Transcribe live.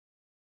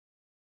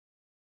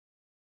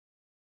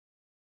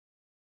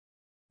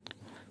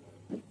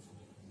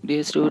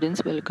Dear students,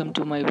 welcome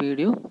to my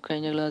video.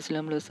 കഴിഞ്ഞ ക്ലാസ്സിൽ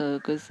നമ്മൾ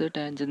സർക്കിൾസ്,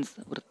 ടാൻജൻസ്,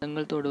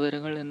 വൃത്തങ്ങൾ,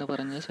 തൊടുവരകൾ എന്ന്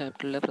പറഞ്ഞ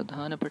ചാപ്റ്ററിലെ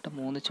പ്രധാനപ്പെട്ട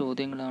 3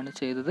 ചോദ്യങ്ങളാണ്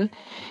ചെയ്തത്.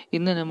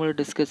 ഇന്ന് നമ്മൾ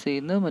ഡിസ്കസ്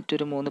ചെയ്യുന്ന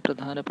മറ്റൊരു 3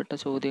 പ്രധാനപ്പെട്ട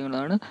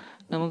ചോദ്യങ്ങളാണ്.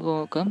 നമുക്ക്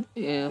നോക്കാം.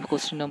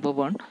 Question number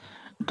 1.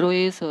 Draw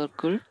a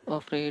circle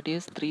of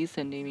radius 3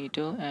 cm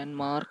and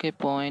mark a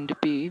point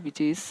P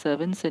which is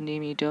 7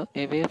 cm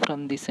away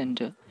from the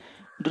center.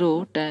 Draw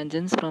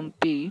tangents from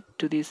P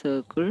to the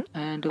circle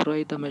and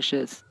write the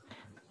measures.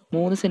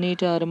 3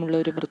 centimetre ആരമുള്ള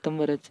ഒരു വൃത്തം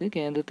വരച്ച്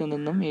കേന്ദ്രത്തിൽ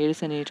നിന്നും 7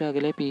 centimetre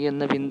അകലെ P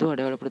എന്ന ബിന്ദു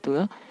അടയാളപ്പെടുത്തുക.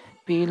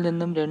 പിയിൽ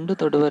നിന്നും 2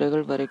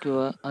 തൊടുവരകൾ വരയ്ക്കുക.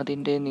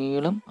 അതിൻ്റെ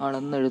നീളം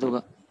അളന്നെഴുതുക.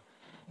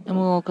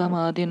 നമുക്ക് നോക്കാം.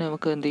 ആദ്യം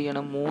നമുക്ക് എന്ത്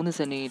ചെയ്യണം? 3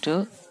 സെന്റിമീറ്റർ,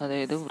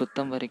 അതായത്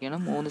വൃത്തം വരയ്ക്കണം.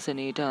 3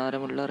 സെന്റിമീറ്റർ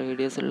ആരമുള്ള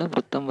റേഡിയസ് ഉള്ള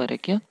വൃത്തം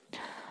വരയ്ക്കുക.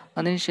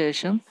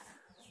 അതിനുശേഷം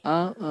ആ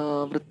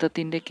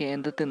വൃത്തത്തിൻ്റെ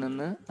കേന്ദ്രത്തിൽ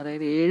നിന്ന്,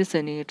 അതായത് 7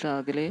 സെന്റിമീറ്റർ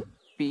അകലെ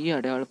പി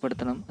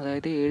അടയാളപ്പെടുത്തണം.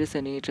 അതായത് 7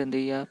 സെന്റിമീറ്റർ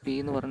എന്ത് ചെയ്യുക? പി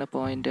എന്ന് പറഞ്ഞ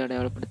പോയിന്റ്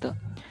അടയാളപ്പെടുത്തുക.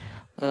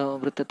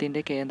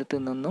 വൃത്തത്തിൻ്റെ കേന്ദ്രത്തിൽ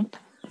നിന്നും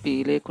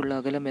പിയിലേക്കുള്ള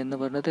അകലം എന്ന്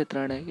പറയുന്നത്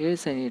എത്രയാണ്? 7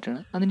 സെന്റിമീറ്റർ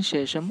ആണ്.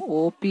 അതിനുശേഷം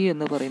ഒ പി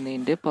എന്ന്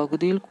പറയുന്നതിൻ്റെ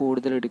പകുതിയിൽ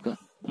കൂടുതൽ എടുക്കുക,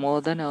 more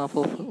than half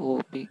of O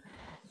P.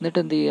 എന്നിട്ട്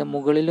എന്ത് ചെയ്യുക?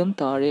 മുകളിലും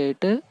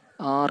താഴെയായിട്ട്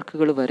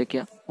ആർക്കുകൾ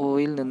വരയ്ക്കുക.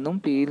 ഒയിൽ നിന്നും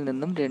പിയിൽ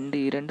നിന്നും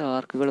ഈ രണ്ട്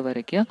ആർക്കുകൾ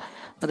വരയ്ക്കുക.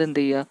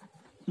 അതെന്ത് ചെയ്യുക?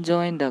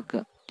 ജോയിൻ്റ്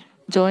ആക്കുക.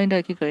 ജോയിൻ്റ്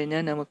ആക്കി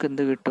കഴിഞ്ഞാൽ നമുക്ക്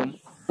എന്ത് കിട്ടും?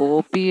 ഒ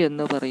പി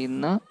എന്ന്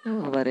പറയുന്ന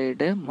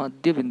വരയുടെ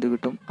മധ്യബിന്ദു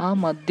കിട്ടും. ആ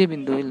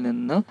മധ്യബിന്ദുവിൽ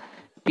നിന്ന്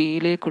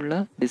പിയിലേക്കുള്ള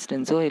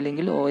ഡിസ്റ്റൻസോ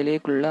അല്ലെങ്കിൽ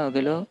ഒയിലേക്കുള്ള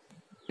അകലോ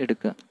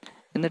എടുക്കുക.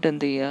 എന്നിട്ട്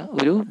എന്ത് ചെയ്യുക?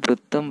 ഒരു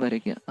വൃത്തം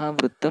വരയ്ക്കുക. ആ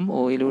വൃത്തം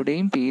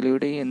ഒയിലൂടെയും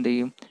പിയിലൂടെയും എന്ത്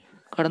ചെയ്യും?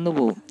 കടന്നു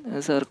പോകും.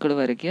 സർക്കിൾ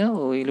വരയ്ക്കുക.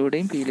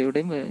 ഒയിലൂടെയും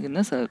പിയിലൂടെയും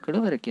വരുന്ന സർക്കിൾ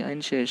വരയ്ക്കുക.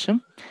 അതിന് ശേഷം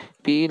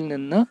പിയിൽ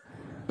നിന്ന്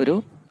ഒരു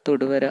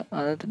തൊടുവര,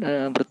 ആ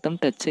വൃത്തം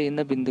ടച്ച്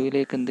ചെയ്യുന്ന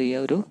ബിന്ദുവിലേക്ക് എന്ത്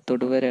ചെയ്യുക? ഒരു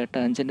തൊടുവര,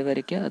 ടാൻജൻറ്റ്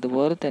വരയ്ക്കുക.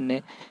 അതുപോലെ തന്നെ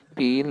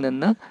പിയിൽ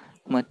നിന്ന്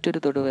മറ്റൊരു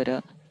തൊടുവര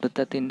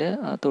വൃത്തത്തിൻ്റെ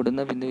ആ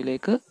തൊടുന്ന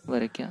ബിന്ദുവിലേക്ക്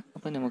വരയ്ക്കുക.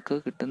 അപ്പോൾ നമുക്ക്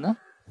കിട്ടുന്ന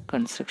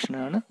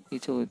കൺസ്ട്രക്ഷനാണ് ഈ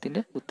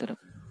ചോദ്യത്തിൻ്റെ ഉത്തരം.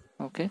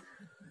 ഓക്കെ.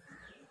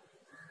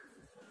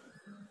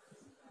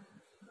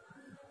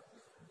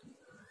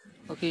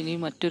 ഇനി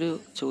മറ്റൊരു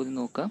ചോദ്യം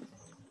നോക്കാം.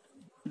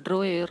 Draw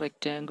A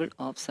rectangle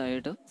of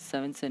side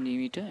 7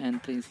 centimetre and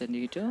 3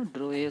 centimetre.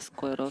 Draw A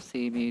square of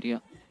same area.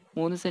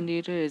 3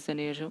 centimetre 7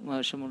 centimetre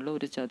വശമുള്ള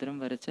ഒരു ചതുരം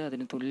വരച്ച്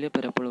അതിന് തുല്യ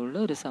പരപ്പളവുള്ള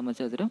ഒരു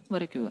സമചതുരം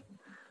വരയ്ക്കുക.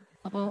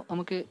 അപ്പോൾ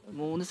നമുക്ക്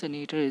 3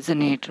 സെൻറ്റിമീറ്റർ 7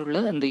 സെൻറ്റിമീറ്റർ ഉള്ള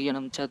എന്ത്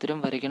ചെയ്യണം?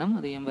 ചതുരം വരയ്ക്കണം.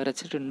 അത് ഞാൻ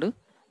വരച്ചിട്ടുണ്ട്.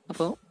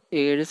 അപ്പോൾ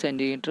 7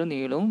 സെൻറ്റിമീറ്റർ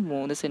നീളവും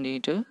 3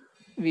 സെൻറ്റിമീറ്റർ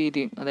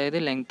വീതിയും, അതായത്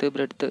ലെങ്ത്ത്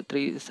ബ്രെഡ്ത്ത്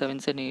 7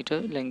 സെൻറ്റിമീറ്റർ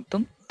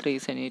ലെങ്ത്തും 3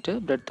 സെൻറ്റിമീറ്റർ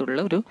ബ്രെഡ്ത്തുള്ള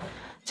ഒരു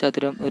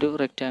ചതുരം, ഒരു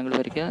റെക്റ്റാങ്കിൾ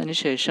വരയ്ക്കുക.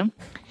 അതിനുശേഷം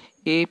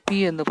എ പി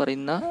എന്ന്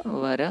പറയുന്ന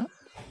വര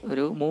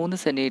ഒരു 3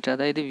 സെൻറ്റിമീറ്റർ,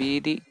 അതായത്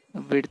വീതി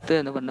വിഡ്ത്ത്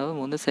എന്ന് പറഞ്ഞാൽ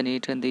 3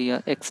 സെൻറ്റിമീറ്റർ എന്ത്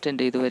ചെയ്യുക?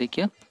 എക്സ്റ്റെൻഡ് ചെയ്ത്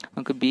വരയ്ക്കുക.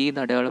 നമുക്ക് ബി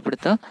എന്ന്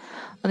അടയാളപ്പെടുത്താം.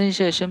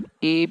 അതിനുശേഷം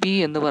എ ബി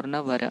എന്ന് പറഞ്ഞ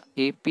വര,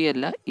 എ പി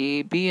അല്ല എ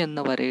ബി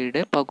എന്ന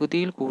വരയുടെ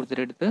പകുതിയിൽ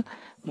കൂടുതലെടുത്ത്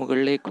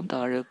മുകളിലേക്കും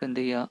താഴേക്കും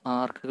എന്ത് ചെയ്യുക?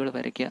 ആർക്കുകൾ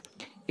വരയ്ക്കുക.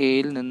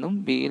 എയിൽ നിന്നും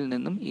ബിയിൽ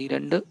നിന്നും ഈ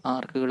 2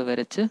 ആർക്കുകൾ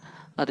വരച്ച്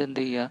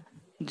അതെന്ത് ചെയ്യുക?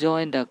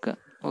 ജോയിൻ്റ് ആക്കുക.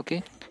 ഓക്കെ.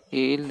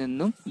 എയിൽ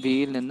നിന്നും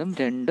ബിയിൽ നിന്നും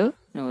 2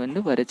 ജോയിൻ്റ്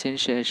വരച്ചതിന്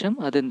ശേഷം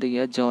അതെന്ത്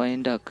ചെയ്യുക?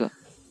 ജോയിൻ്റ് ആക്കുക.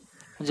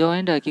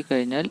 ജോയിൻ്റ് ആക്കി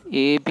കഴിഞ്ഞാൽ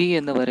എ ബി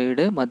എന്ന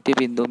വരയുടെ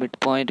മധ്യബിന്ദു, മിഡ്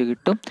പോയിൻ്റ്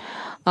കിട്ടും.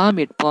 ആ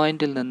മിഡ്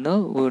പോയിന്റിൽ നിന്ന്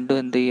വീണ്ടും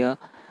എന്ത് ചെയ്യുക?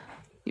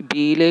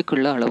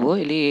 ബിയിലേക്കുള്ള അളവോ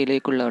അല്ലെങ്കിൽ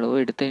എയിലേക്കുള്ള അളവോ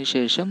എടുത്തതിന്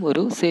ശേഷം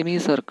ഒരു സെമി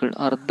സർക്കിൾ,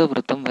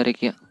 അർദ്ധവൃത്തം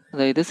വരയ്ക്കുക.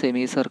 അതായത്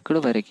സെമി സർക്കിൾ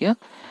വരയ്ക്കുക,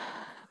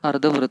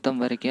 അർദ്ധവൃത്തം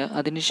വരയ്ക്കുക.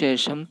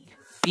 അതിനുശേഷം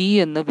പി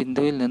എന്ന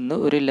ബിന്ദുവിൽ നിന്ന്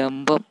ഒരു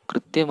ലംബം,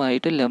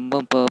 കൃത്യമായിട്ട്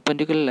ലംബം,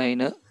 പെർപെൻഡിക്കുലർ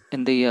ലൈന്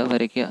എന്ത് ചെയ്യുക?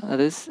 വരയ്ക്കുക.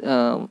 അത്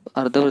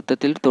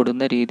അർദ്ധവൃത്തത്തിൽ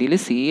തൊടുന്ന രീതിയിൽ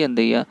സി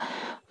എന്ത് ചെയ്യുക?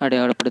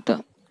 അടയാളപ്പെടുത്തുക.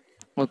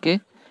 ഓക്കെ.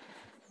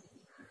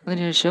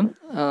 അതിനുശേഷം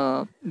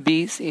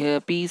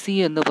പി സി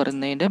എന്ന്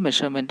പറയുന്നതിൻ്റെ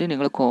മെഷർമെൻറ്റ്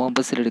നിങ്ങൾ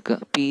കോമ്പസിലെടുക്കുക.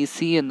 പി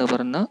സി എന്ന്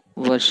പറഞ്ഞ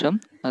വശം,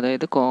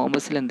 അതായത്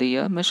കോമ്പസിൽ എന്ത്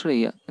ചെയ്യുക? മെഷർ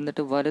ചെയ്യുക.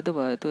 എന്നിട്ട് വലത്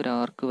ഭാഗത്ത് ഒരു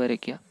ആർക്ക്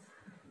വരയ്ക്കുക.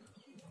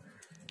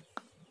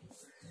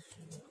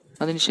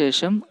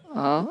 അതിനുശേഷം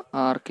ആ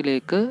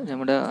ആർക്കിലേക്ക്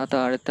നമ്മുടെ ആ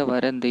താഴത്തെ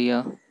വര എന്ത്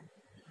ചെയ്യുക?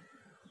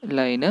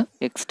 ലൈന്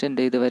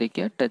എക്സ്റ്റെൻഡ് ചെയ്ത്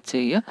വരയ്ക്കുക, ടച്ച്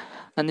ചെയ്യുക.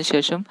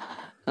 അതിനുശേഷം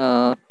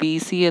പി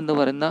സി എന്ന്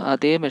പറയുന്ന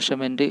അതേ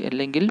മെഷർമെൻറ്റ്,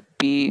 അല്ലെങ്കിൽ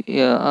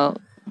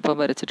ഇപ്പം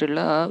വരച്ചിട്ടുള്ള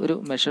ആ ഒരു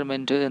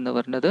മെഷർമെൻറ്റ് എന്ന്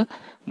പറയുന്നത്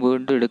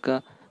വീണ്ടും എടുക്കുക.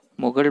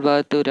 മുകൾ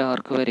ഭാഗത്ത് ഒരു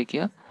ആർക്ക്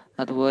വരയ്ക്കുക.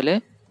 അതുപോലെ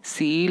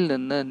സിയിൽ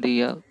നിന്ന് എന്ത്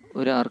ചെയ്യുക?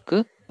 ഒരു ആർക്ക്,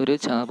 ഒരു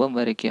ചാപം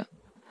വരയ്ക്കുക.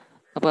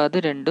 അപ്പോൾ അത്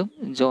രണ്ടും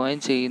ജോയിൻ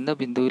ചെയ്യുന്ന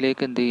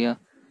ബിന്ദുവിലേക്ക് എന്ത് ചെയ്യുക?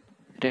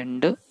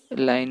 2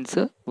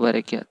 ലൈൻസ്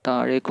വരയ്ക്കുക.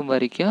 താഴേക്കും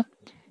വരയ്ക്കുക,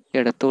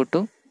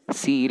 ഇടത്തോട്ടും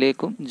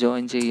സിയിലേക്കും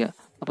ജോയിൻ ചെയ്യുക.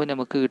 അപ്പോൾ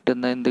നമുക്ക്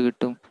കിട്ടുന്ന എന്ത്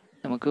കിട്ടും?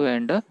 നമുക്ക്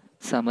വേണ്ട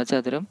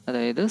സമചതുരം,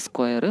 അതായത്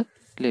സ്ക്വയർ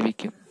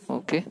ലഭിക്കും.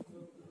 ഓക്കെ.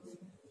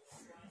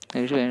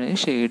 വേണമെങ്കിൽ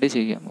ഷെയ്ഡ്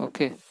ചെയ്യാം.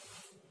 ഓക്കെ.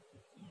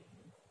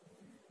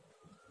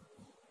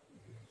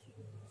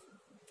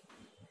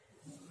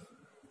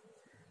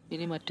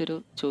 ഇനി മറ്റൊരു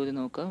ചോദ്യം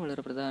നോക്കാം.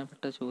 വളരെ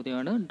പ്രധാനപ്പെട്ട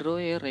ചോദ്യമാണ്. Draw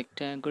A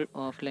rectangle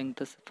of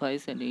length 5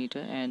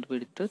 centimetre and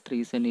width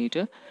 3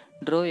 centimetre.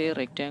 Draw A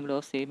rectangle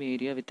of same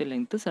area with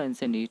length 7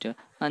 centimetre.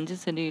 5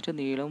 centimetre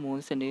നീളവും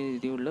 3 സെൻറ്റിമീറ്റർ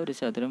വീതിയുള്ള ഒരു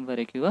ചതുരം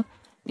വരയ്ക്കുക.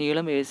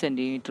 നീളം 7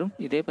 സെൻറ്റിമീറ്ററും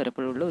ഇതേ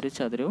പരപ്പളവുള്ള ഒരു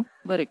ചതുരവും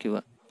വരയ്ക്കുക.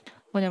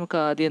 അപ്പോൾ നമുക്ക്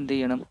ആദ്യം എന്ത്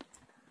ചെയ്യണം?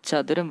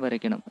 ചതുരം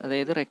വരയ്ക്കണം.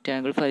 അതായത്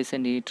റെക്റ്റാങ്കിൾ 5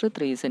 സെൻറ്റിമീറ്റർ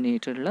 3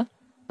 സെൻറ്റിമീറ്റർ ഉള്ള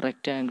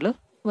റെക്റ്റാങ്കിൾ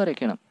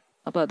വരയ്ക്കണം.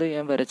 അപ്പോൾ അത്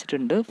ഞാൻ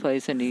വരച്ചിട്ടുണ്ട്. 5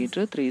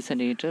 സെൻറ്റിമീറ്റർ 3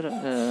 സെൻറ്റിമീറ്റർ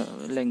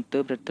ലെങ്ത്ത്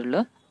ബ്രെഡ്ത്തുള്ള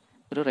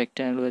ഒരു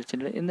റെക്റ്റാങ്കിൾ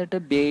വരച്ചിട്ടുണ്ട്. എന്നിട്ട്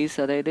ബേസ്,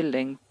 അതായത്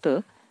ലെങ്ത്ത്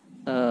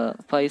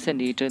 5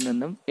 സെൻറ്റിമീറ്ററിൽ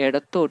നിന്നും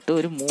ഇടത്തോട്ട്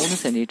ഒരു 3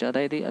 സെൻറ്റിമീറ്റർ,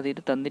 അതായത്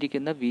അതിൽ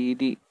തന്നിരിക്കുന്ന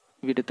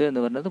വിടുത്ത്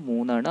എന്ന് പറഞ്ഞത്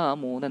 3 ആ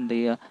 3 എന്ത്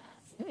ചെയ്യുക?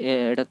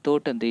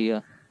 ഇടത്തോട്ട് എന്ത്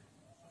ചെയ്യുക?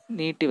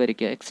 നീട്ടി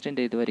വരയ്ക്കുക, എക്സ്റ്റെൻഡ്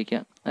ചെയ്ത്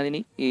വരയ്ക്കുക.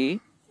 അതിന് എ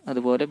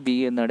അതുപോലെ ബി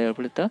എന്ന്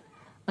അടയാളപ്പെടുത്തുക.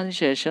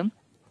 അതിനുശേഷം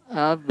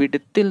ആ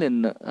വിടുത്തിൽ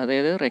നിന്ന്,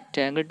 അതായത്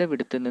റെക്റ്റാങ്കിളിൻ്റെ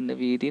വിടുത്തിൽ നിന്ന്,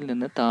 വീതിയിൽ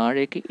നിന്ന്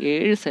താഴേക്ക്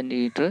 7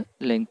 സെൻറ്റിമീറ്റർ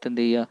ലെങ്ത്ത്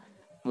എന്ത് ചെയ്യുക?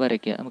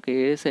 വരയ്ക്കുക. നമുക്ക്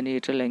 7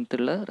 സെൻറ്റിമീറ്റർ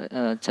ലെങ്ത്തുള്ള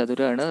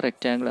ചതുരമാണ്,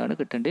 റെക്റ്റാങ്കിളാണ്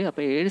കിട്ടേണ്ടത്.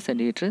 അപ്പോൾ 7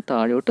 സെൻറ്റിമീറ്റർ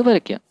താഴോട്ട്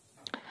വരയ്ക്കുക.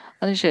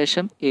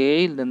 അതിനുശേഷം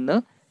എയിൽ നിന്ന്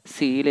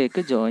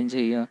സിയിലേക്ക് ജോയിൻ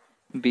ചെയ്യുക,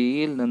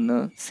 ബിയിൽ നിന്ന്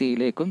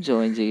സിയിലേക്കും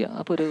ജോയിൻ ചെയ്യുക.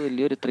 അപ്പോൾ ഒരു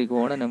വലിയൊരു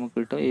ത്രികോണം നമുക്ക്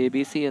കിട്ടും. എ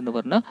ബി സി എന്ന്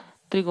പറഞ്ഞ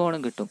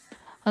ത്രികോണം കിട്ടും.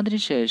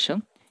 അതിനുശേഷം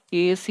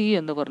എ സി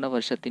എന്ന് പറഞ്ഞ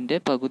വശത്തിൻ്റെ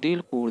പകുതിയിൽ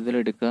കൂടുതൽ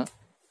എടുക്കുക,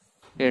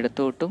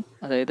 ഇടത്തോട്ടും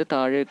അതായത്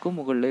താഴേക്കും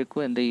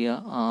മുകളിലേക്കും എന്ത് ചെയ്യുക?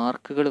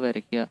 ആർക്കുകൾ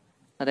വരയ്ക്കുക.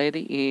 അതായത്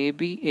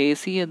എ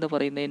സി എന്ന്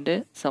പറയുന്നതിൻ്റെ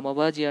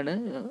സമഭാജിയാണ്,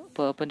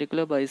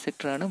 പെർപെൻഡിക്കുലർ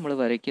ബൈസെക്ടറാണ് നമ്മൾ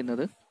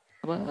വരയ്ക്കുന്നത്.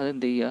 അപ്പോൾ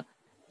അതെന്ത് ചെയ്യുക?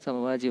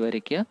 സമഭാജി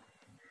വരയ്ക്കുക.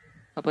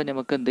 അപ്പോൾ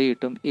നമുക്ക് എന്ത്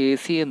കിട്ടും? എ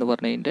സി എന്ന്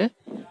പറഞ്ഞതിൻ്റെ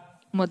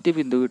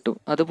മധ്യബിന്ദു കിട്ടും.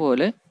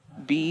 അതുപോലെ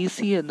ബി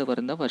സി എന്ന്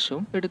പറയുന്ന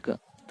വശവും എടുക്കുക.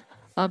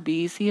 ആ ബി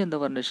സി എന്ന്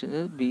പറഞ്ഞ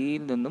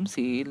ബിയിൽ നിന്നും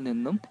സിയിൽ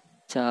നിന്നും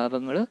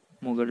ചാപങ്ങൾ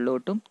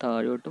മുകളിലോട്ടും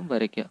താഴോട്ടും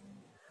വരയ്ക്കുക.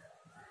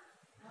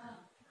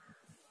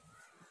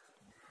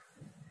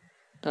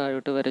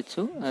 താഴോട്ട്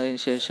വരച്ചു.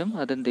 അതിനുശേഷം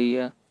അതെന്ത്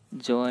ചെയ്യുക?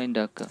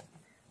 ജോയിൻ്റ് ആക്കുക.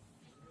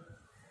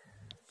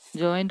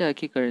 ജോയിൻ്റ്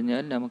ആക്കി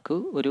കഴിഞ്ഞാൽ നമുക്ക്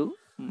ഒരു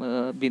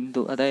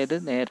ബിന്ദു, അതായത്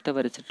നേരത്തെ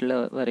വരച്ചിട്ടുള്ള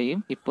വരയും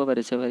ഇപ്പോൾ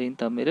വരച്ച വരയും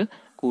തമ്മിൽ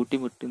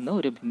കൂട്ടിമുട്ടുന്ന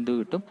ഒരു ബിന്ദു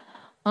കിട്ടും.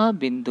 ആ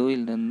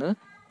ബിന്ദുവിൽ നിന്ന്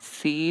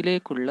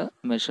സിയിലേക്കുള്ള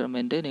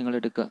മെഷർമെൻറ്റ് നിങ്ങൾ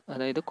എടുക്കുക.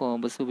 അതായത്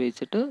കോമ്പസ്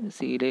ഉപയോഗിച്ചിട്ട്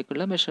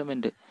സിയിലേക്കുള്ള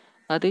മെഷർമെൻറ്റ്,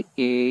 അത്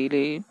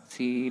എയിലെയും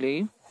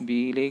സിയിലെയും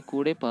ബിയിലെയും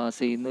കൂടെ പാസ്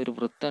ചെയ്യുന്ന ഒരു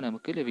വൃത്തം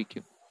നമുക്ക്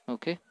ലഭിക്കും.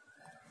 ഓക്കെ,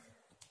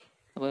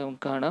 അപ്പോൾ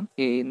നമുക്ക് കാണാം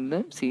എയിൽ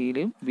നിന്നും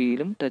സിയിലും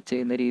ബിയിലും ടച്ച്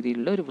ചെയ്യുന്ന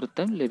രീതിയിലുള്ള ഒരു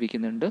വൃത്തം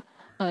ലഭിക്കുന്നുണ്ട്.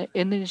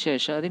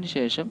 അതിന്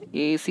ശേഷം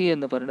എ സി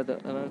എന്ന് പറയുന്നത്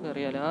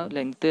നമുക്കറിയാലോ, ആ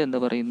ലെങ്ത്ത് എന്ന്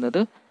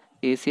പറയുന്നത്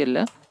എ സി അല്ല,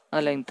 ആ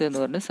ലെങ്ത്ത് എന്ന്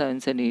പറഞ്ഞാൽ 7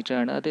 സെൻറ്റിമീറ്റർ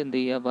ആണ്. അത് എന്ത്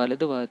ചെയ്യുക?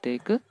 വലതു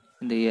ഭാഗത്തേക്ക്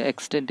എന്ത് ചെയ്യുക?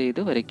 എക്സ്റ്റെൻഡ്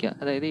ചെയ്ത് വരയ്ക്കുക,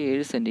 അതായത്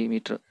 7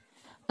 സെൻറ്റിമീറ്റർ.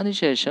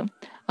 അതിനുശേഷം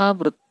ആ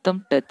വൃത്തം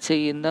ടച്ച്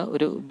ചെയ്യുന്ന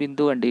ഒരു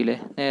ബിന്ദു കണ്ടില്ലേ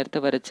നേരത്തെ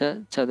വരച്ച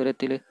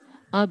ചതുരത്തിൽ?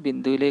 ആ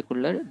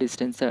ബിന്ദുവിലേക്കുള്ള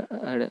ഡിസ്റ്റൻസ്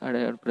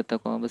അടയാളപ്പെടുത്തുക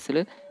കോമ്പസിൽ.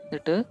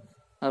 എന്നിട്ട്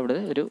അവിടെ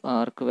ഒരു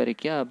ആർക്ക്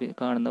വരയ്ക്കുക,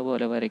 കാണുന്ന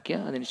പോലെ വരയ്ക്കുക.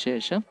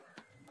 അതിനുശേഷം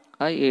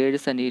ആ 7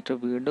 സെൻറ്റിമീറ്റർ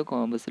വീണ്ടും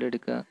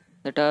കോമ്പസിലെടുക്കുക.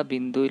 എന്നിട്ട് ആ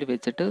ബിന്ദുവിൽ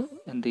വെച്ചിട്ട്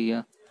എന്ത്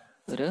ചെയ്യുക?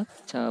 ഒരു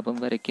ചാപം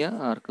വരയ്ക്കുക,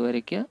 ആർക്ക്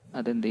വരയ്ക്കുക,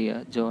 അതെന്ത് ചെയ്യുക?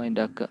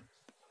 ജോയിൻ്റ് ആക്കുക.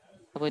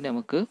 അപ്പോൾ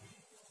നമുക്ക്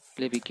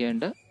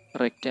ലഭിക്കേണ്ട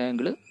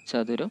റെക്റ്റാങ്കിൾ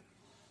ചതുരം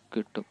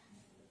കിട്ടും.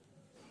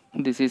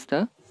 This is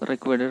the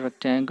required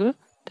rectangle.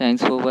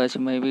 Thanks for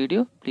watching my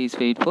video. Please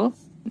wait for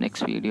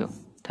next video.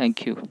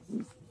 Thank you.